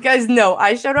 guys, no,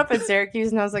 I showed up at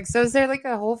Syracuse and I was like, so is there like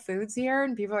a Whole Foods here?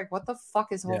 And people are like, what the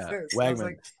fuck is Whole Foods? I was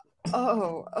like,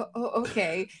 oh,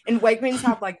 okay. And Wegmans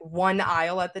had like one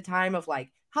aisle at the time of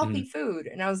like healthy food.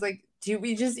 And I was like, do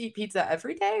we just eat pizza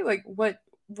every day? Like what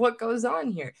goes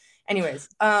on here? Anyways,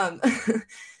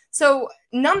 so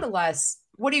nonetheless,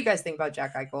 what do you guys think about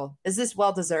Jack Eichel? Is this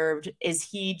well-deserved?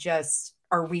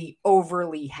 Are we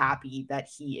overly happy that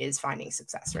he is finding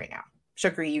success right now?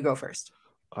 Shukri, you go first.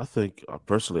 I think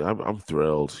personally, I'm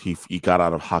thrilled. He got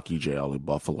out of hockey jail in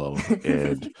Buffalo,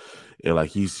 and like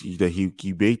he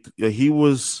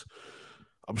was.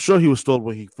 I'm sure he was thrilled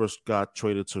when he first got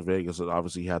traded to Vegas, and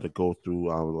obviously he had to go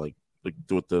through like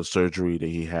with the surgery that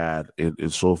he had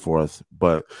and so forth.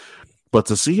 But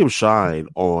to see him shine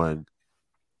on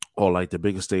or like the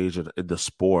biggest stage in the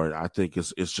sport, I think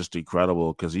it's just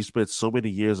incredible because he spent so many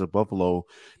years at Buffalo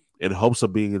in hopes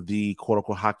of being the quote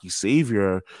unquote hockey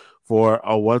savior for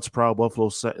a once proud Buffalo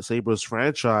Sabres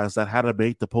franchise that hadn't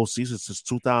made the postseason since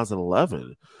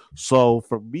 2011. So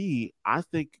for me, I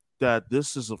think that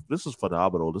this is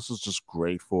phenomenal. This is just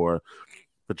great for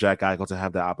Jack Eichel to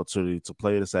have the opportunity to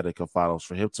play in the Stanley Cup Finals,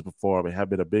 for him to perform and have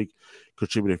been a big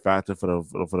contributing factor for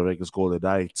the Vegas Golden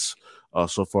Knights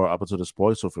so far up until this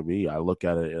point. So for me, I look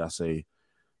at it and I say,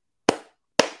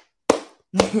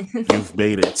 "You've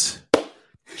made it,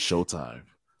 showtime.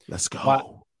 Let's go."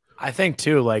 Well, I think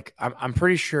too, like I'm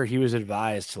pretty sure he was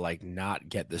advised to like not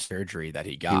get the surgery that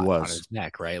he got on his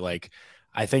neck, right? Like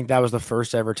I think that was the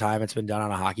first ever time it's been done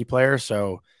on a hockey player.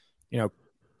 So, you know,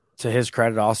 to his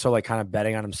credit, also like kind of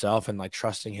betting on himself and like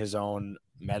trusting his own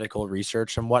medical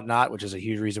research and whatnot, which is a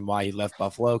huge reason why he left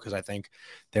Buffalo, because I think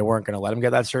they weren't going to let him get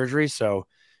that surgery. So,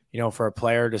 you know, for a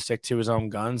player to stick to his own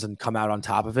guns and come out on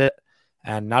top of it,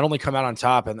 and not only come out on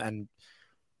top and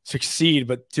succeed,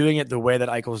 but doing it the way that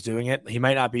Eichel's doing it. He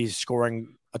might not be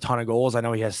scoring a ton of goals. I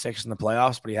know he has 6 in the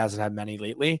playoffs, but he hasn't had many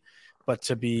lately. But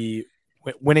to be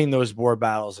winning those board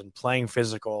battles and playing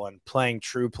physical and playing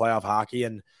true playoff hockey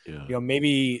and, you know,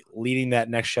 maybe leading that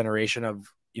next generation of,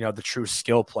 you know, the true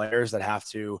skill players that have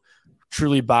to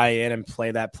truly buy in and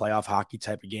play that playoff hockey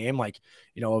type of game. Like,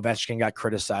 you know, Ovechkin got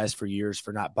criticized for years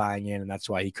for not buying in, and that's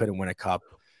why he couldn't win a cup.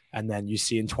 And then you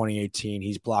see in 2018,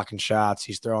 he's blocking shots,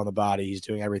 he's throwing the body, he's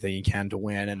doing everything he can to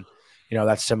win. And, you know,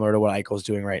 that's similar to what Eichel's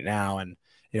doing right now. And,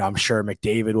 you know, I'm sure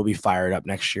McDavid will be fired up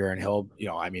next year, and he'll, you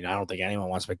know, I mean, I don't think anyone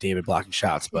wants McDavid blocking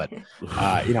shots, but,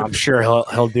 you know, I'm sure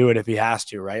he'll do it if he has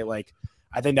to, right? Like,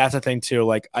 I think that's the thing too.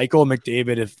 Like Eichel and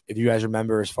McDavid, if you guys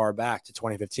remember as far back to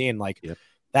 2015, like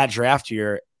that draft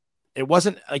year, it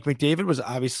wasn't like McDavid was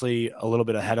obviously a little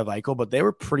bit ahead of Eichel, but they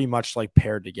were pretty much like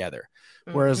paired together.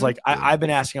 Whereas like I've been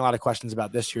asking a lot of questions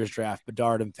about this year's draft,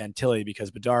 Bedard and Fantilli,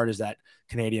 because Bedard is that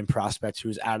Canadian prospect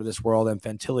who's out of this world, and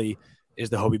Fantilli is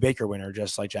the Hobey Baker winner,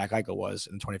 just like Jack Eichel was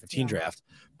in the 2015 draft.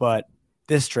 But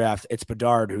this draft, it's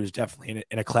Bedard, who's definitely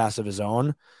in a class of his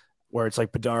own, where it's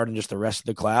like Bedard and just the rest of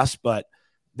the class. But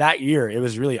that year, it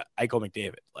was really Eichel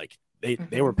McDavid. Like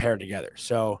they were paired together.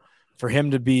 So for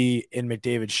him to be in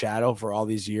McDavid's shadow for all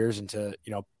these years and to,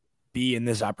 you know, be in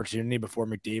this opportunity before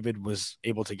McDavid was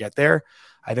able to get there,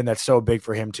 I think that's so big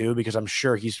for him too, because I'm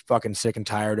sure he's fucking sick and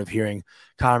tired of hearing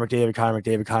Connor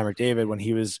McDavid when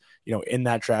he was, you know, in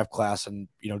that draft class and,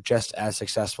 you know, just as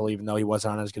successful, even though he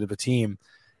wasn't on as good of a team.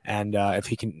 And if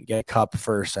he can get a cup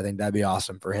first, I think that'd be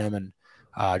awesome for him. And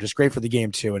just great for the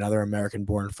game too. Another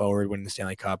American-born forward winning the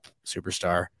Stanley Cup,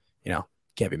 superstar. You know,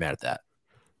 can't be mad at that.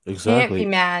 Exactly. Can't be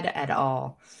mad at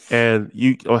all. And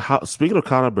speaking of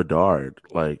Connor Bedard,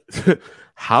 like,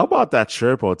 how about that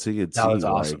chirp on TNT? That was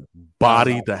awesome. Like,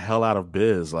 bodied the hell out of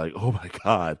Biz. Like, oh my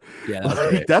god,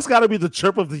 yeah, that's got to be the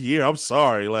chirp of the year. I'm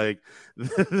sorry, like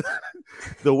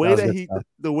the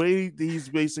way he's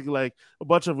basically like a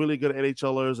bunch of really good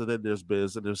NHLers, and then there's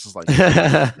Biz, and it's just like,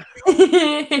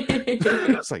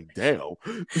 it's like, damn.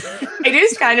 It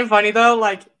is kind of funny though.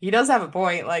 Like, he does have a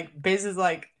point. Like, Biz is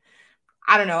like,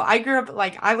 I don't know. I grew up,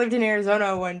 like, I lived in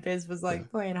Arizona when Biz was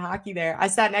like playing hockey there. I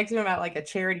sat next to him at like a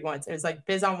charity once. It was like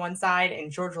Biz on one side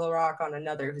and George LaRock on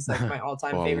another, who's like my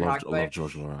all-time favorite hockey player. I love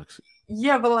George LaRock.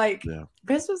 Yeah, but like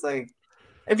Biz was like,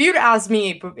 if you'd asked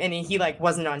me and he like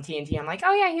wasn't on TNT, I'm like,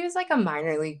 oh yeah, he was like a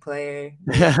minor league player.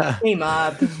 Came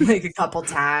up like a couple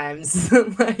times,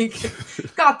 like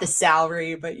got the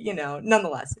salary, but you know,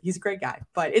 nonetheless, he's a great guy.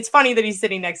 But it's funny that he's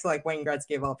sitting next to like Wayne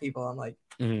Gretzky of all people. I'm like,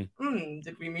 did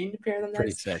we mean to pair them?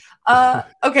 Pretty sick.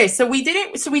 Okay, so we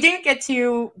didn't get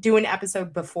to do an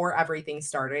episode before everything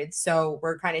started, so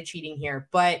we're kind of cheating here.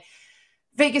 But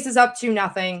Vegas is up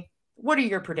 2-0. What are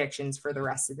your predictions for the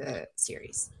rest of the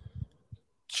series?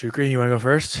 Shukri, you want to go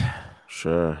first?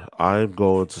 Sure. I'm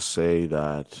going to say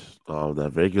that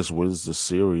that Vegas wins the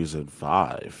series in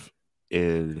 5.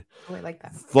 And I like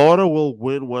that. Florida will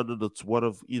win one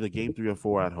of either game 3 or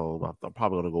 4 at home. I'm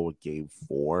probably going to go with game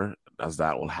 4, as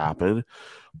that will happen.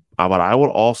 But I would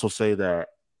also say that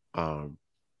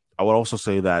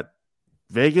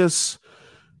Vegas,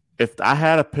 if I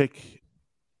had to pick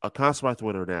a Conn Smythe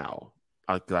winner now,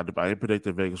 I predict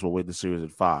that Vegas will win the series in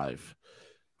 5.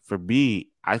 For me,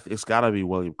 it's got to be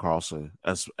William Karlsson.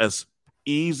 As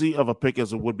easy of a pick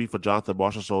as it would be for Jonathan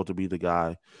Marchessault to be the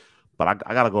guy, but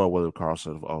I got to go with William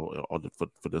Karlsson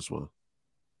for this one.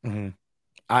 Mm-hmm.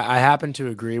 I happen to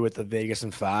agree with the Vegas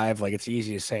in 5. Like, it's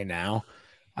easy to say now.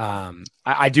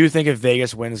 I do think if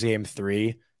Vegas wins game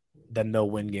 3, then they'll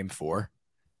win game 4.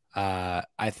 I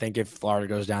think if Florida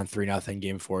goes down 3-0,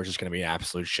 game 4 is just going to be an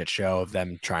absolute shit show of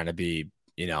them trying to be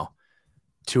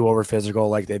too over physical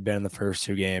like they've been in the first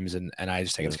 2 games, and I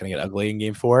just think it's going to get ugly in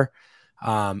game 4.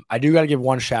 I do got to give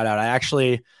one shout out. I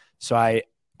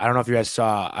don't know if you guys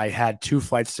saw, I had 2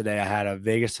 flights today. I had a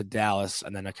Vegas to Dallas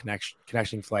and then a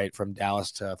connecting flight from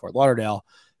Dallas to Fort Lauderdale.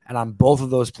 And on both of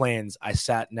those planes, I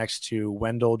sat next to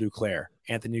Wendell Duclair,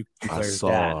 Anthony Duclair's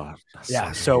dad.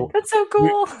 Yeah, so that's so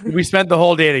cool. We spent the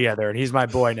whole day together, and he's my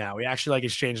boy now. We actually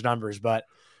exchanged numbers, but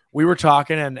we were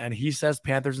talking, and he says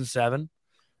Panthers in 7.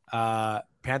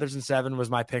 Panthers in 7 was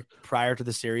my pick prior to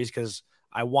the series because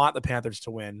I want the Panthers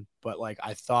to win, but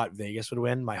I thought Vegas would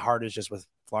win. My heart is just with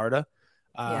Florida.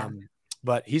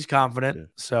 But he's confident,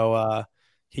 so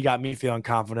he got me feeling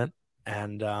confident.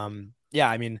 And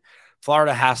I mean,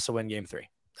 Florida has to win game 3.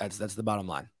 That's the bottom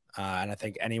line. And I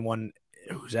think anyone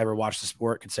who's ever watched the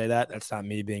sport could say that. That's not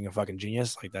me being a fucking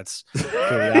genius. That's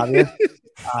pretty obvious.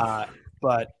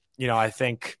 But I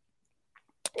think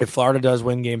if Florida does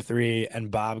win game 3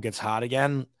 and Bob gets hot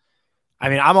again, I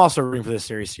mean, I'm also rooting for this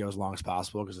series to go as long as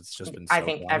possible because it's just been so I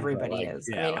think long, everybody is.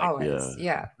 I mean, always.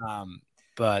 Yeah.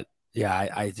 But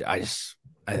I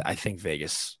think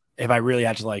Vegas. If I really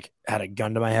had to had a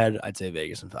gun to my head, I'd say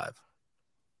Vegas in 5.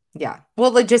 Yeah.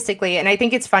 Well, logistically, and I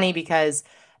think it's funny because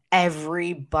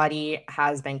everybody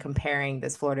has been comparing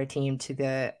this Florida team to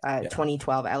the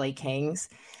 2012 LA Kings.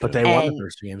 But they won the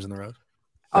first 2 games in the road.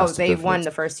 They won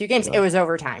the first 2 games. Yeah. It was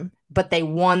overtime, but they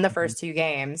won the first 2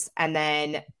 games, and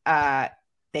then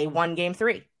they won game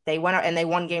 3. They went out and they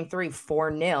won game 3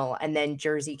 4-0, and then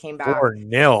Jersey came back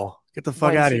 4-0. Get the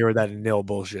fuck out of here with that nil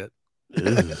bullshit.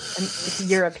 It's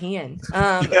European.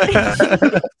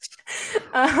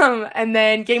 And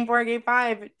then game 4, game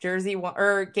 5, Jersey won,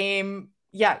 or game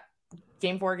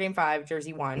 4, game 5,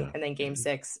 Jersey won, and then game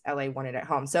 6, LA won it at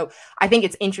home. So I think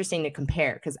it's interesting to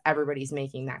compare because everybody's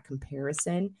making that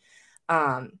comparison.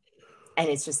 And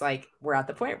it's just we're at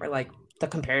the point where the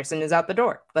comparison is out the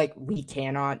door. We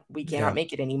cannot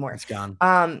make it anymore. It's gone.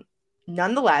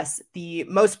 Nonetheless, the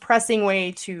most pressing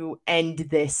way to end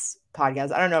this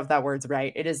podcast, I don't know if that word's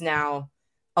right. It is now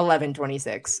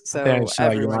 11:26. So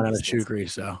you run out of sugary,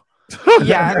 so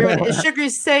yeah, everyone.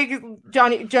 Sugar's saying,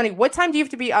 Johnny, what time do you have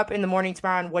to be up in the morning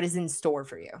tomorrow, and what is in store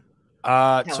for you?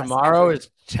 Tomorrow is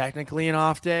technically an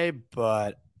off day,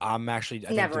 but I'm actually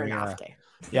never an off day.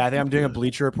 Yeah, I think I'm doing a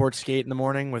Bleacher Report skate in the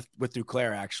morning with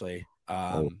Duclair actually.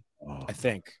 I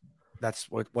think that's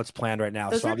what's planned right now.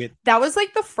 That was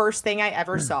the first thing I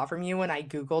ever saw from you when I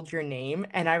Googled your name,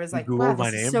 and I was like, wow,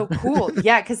 this is so cool.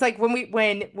 Yeah, because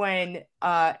when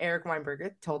Eric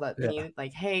Weinberger told me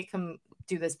hey, come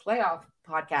do this playoff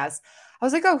podcast, I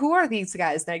was like, oh, who are these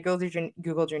guys? And I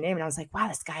Googled your name, and I was like, wow,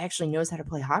 this guy actually knows how to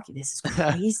play hockey. This is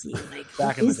crazy.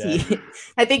 Back in the day.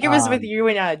 I think it was with you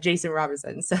and Jason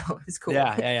Robertson, so it was cool.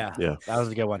 Yeah. That was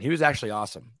a good one. He was actually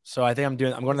awesome. So I think I'm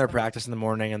going to their practice in the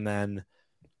morning, and then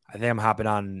I think I'm hopping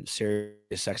on Sirius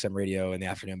XM radio in the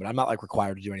afternoon, but I'm not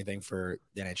required to do anything for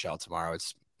the NHL tomorrow.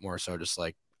 It's more so just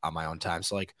on my own time.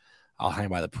 So I'll hang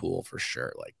by the pool for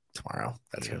sure. Tomorrow,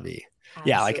 that's going to be,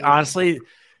 honestly,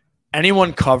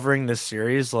 anyone covering this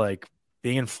series,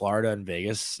 being in Florida and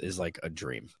Vegas is a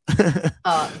dream.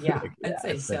 I'd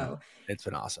say so. It's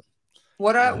been awesome.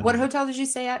 What hotel did you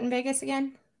stay at in Vegas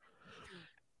again?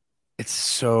 It's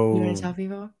so. You want to tell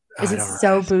people? Is it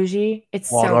so bougie?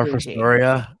 It's Waldorf so bougie.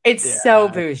 Astoria. It's so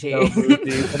bougie.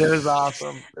 It is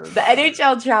awesome. The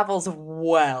NHL travels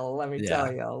well, let me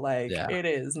tell you. It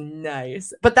is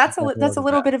nice. But that's a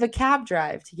little bit of a cab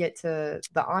drive to get to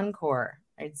the Encore,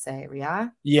 I'd say. Yeah.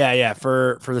 Yeah.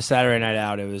 For the Saturday night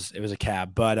out, it was a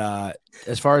cab. But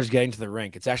as far as getting to the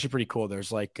rink, it's actually pretty cool. There's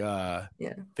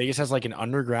Vegas has an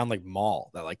underground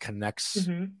mall that connects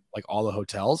all the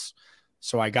hotels.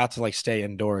 So I got to stay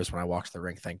indoors when I walked to the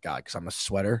rink, thank God, because I'm a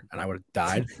sweater and I would have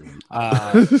died.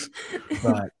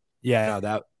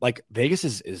 But Vegas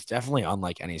is definitely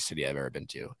unlike any city I've ever been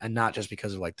to, and not just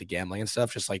because of the gambling and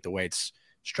stuff, just the way it's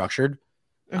structured.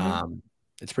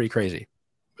 It's pretty crazy.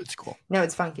 It's cool. No,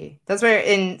 it's funky. That's where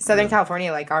in Southern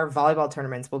California, our volleyball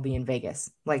tournaments will be in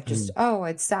Vegas.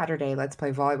 It's Saturday, let's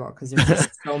play volleyball because there's just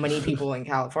so many people in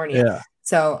California. Yeah.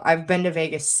 So I've been to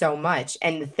Vegas so much,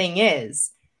 and the thing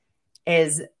is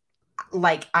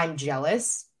I'm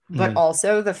jealous, but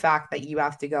also the fact that you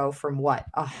have to go from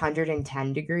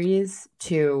 110 degrees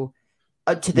to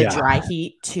the dry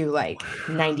heat to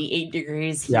 98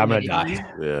 degrees. Yeah, I'm gonna die.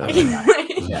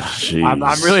 Yeah.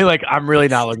 I'm really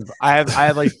not looking for, I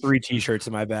have 3 t-shirts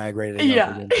in my bag ready to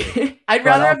go. I'd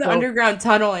rather have the underground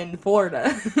tunnel in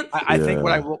Florida. I think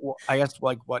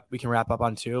what we can wrap up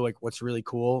on too, what's really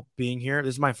cool being here.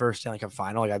 This is my first Stanley Cup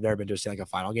final. I've never been to a Stanley Cup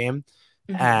final game.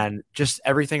 And just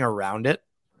everything around it,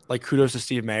 like kudos to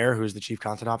Steve Mayer, who's the chief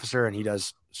content officer, and he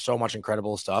does so much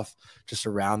incredible stuff just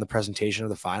around the presentation of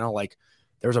the final. Like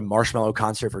there was a Marshmello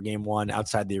concert for game 1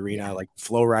 outside the arena, like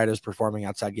Flo Rida's performing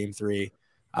outside game 3.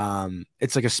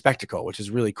 It's like a spectacle, which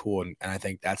is really cool. And I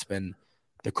think that's been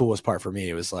the coolest part for me.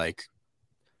 It was like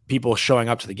people showing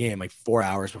up to the game like 4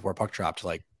 hours before puck drop to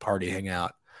like party, hang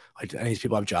out. Like, do any of these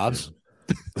people have jobs?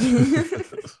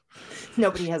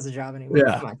 Nobody has a job anymore.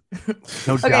 Yeah. Come on.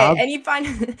 No okay. job?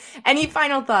 Any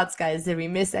final thoughts, guys? Did we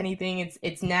miss anything?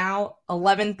 It's now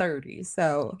 11:30.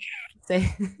 So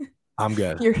say I'm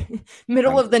good. Your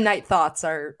middle of the night thoughts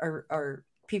are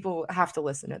people have to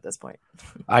listen at this point.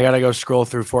 I gotta go scroll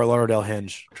through Fort Lauderdale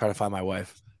Hinge, try to find my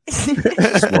wife.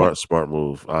 Smart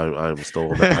move. I am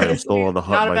still on the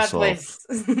hunt myself.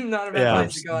 Not a bad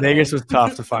place to go. Vegas was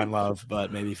tough to find love,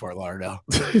 but maybe Fort Lauderdale.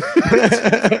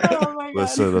 Oh my God.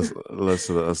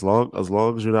 Listen. As long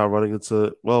as you're not running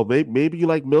into, well, maybe you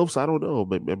like MILFs. I don't know.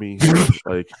 I mean,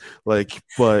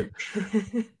 but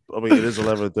I mean, it is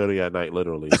 11:30 at night,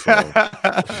 literally. So.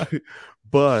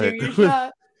 But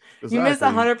you miss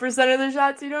 100% of the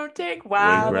shots you don't take.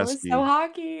 Wow, that was so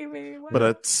hockey.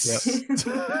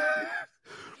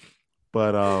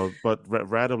 But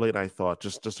random late night thought.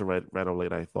 Just a random late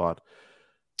night thought.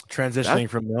 Transitioning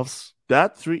from MILFs.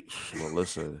 That 3. Well,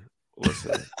 listen.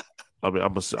 I mean,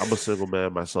 I'm a single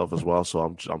man myself as well, so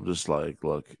I'm just like,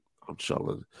 look, I'm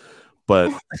chilling.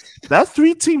 But that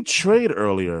 3-team trade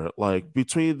earlier, like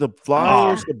between the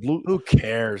Flyers, the Blue, who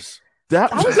cares?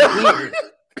 That was weird.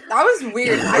 That was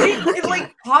weird. It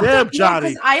like popped up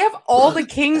because I have all the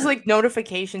Kings like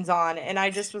notifications on, and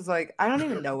I just was like, I don't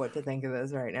even know what to think of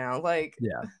this right now. Like,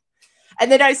 yeah.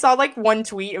 And then I saw like one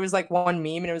tweet. It was like one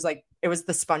meme, and it was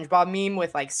the SpongeBob meme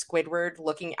with like Squidward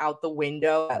looking out the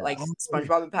window at like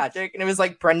SpongeBob and Patrick, and it was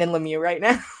like Brendan Lemieux right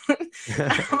now.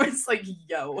 I was like,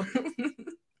 yo.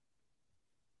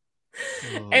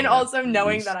 And also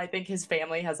knowing that I think his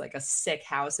family has like a sick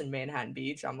house in Manhattan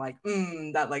Beach, I'm like,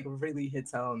 that like really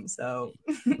hits home. So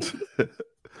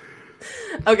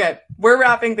okay, we're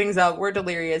wrapping things up. We're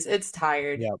delirious. It's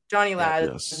tired. Yep. Johnny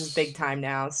Ladd is big time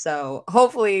now. So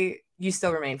hopefully you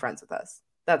still remain friends with us.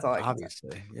 That's all I can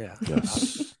obviously say. Yeah.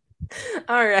 Yes.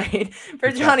 All right.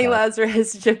 For Johnny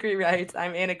Lazarus, Jukri Wright,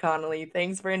 I'm Anna Connolly.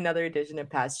 Thanks for another edition of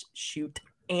Pass, Shoot,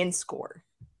 and Score.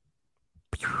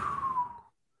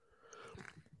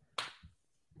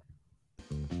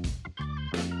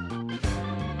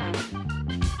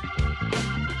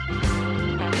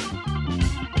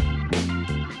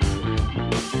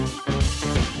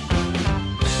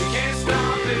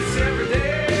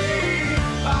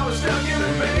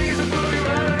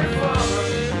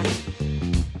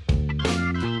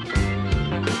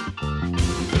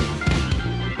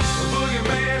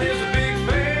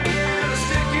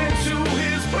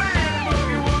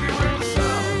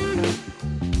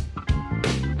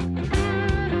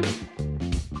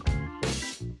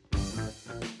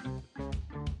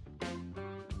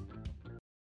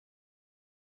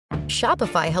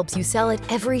 Shopify helps you sell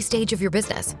at every stage of your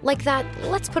business. Like that,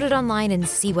 let's put it online and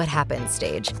see what happens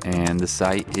stage. And the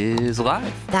site is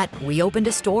live. That we opened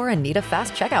a store and need a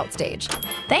fast checkout stage.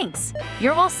 Thanks.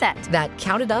 You're all set. That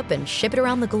count it up and ship it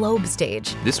around the globe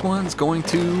stage. This one's going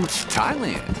to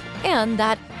Thailand. And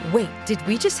that, wait, did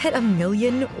we just hit 1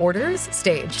 million orders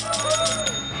stage?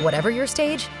 Whatever your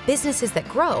stage, businesses that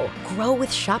grow with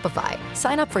Shopify.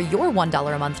 Sign up for your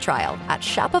 $1 a month trial at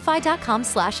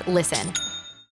shopify.com/listen.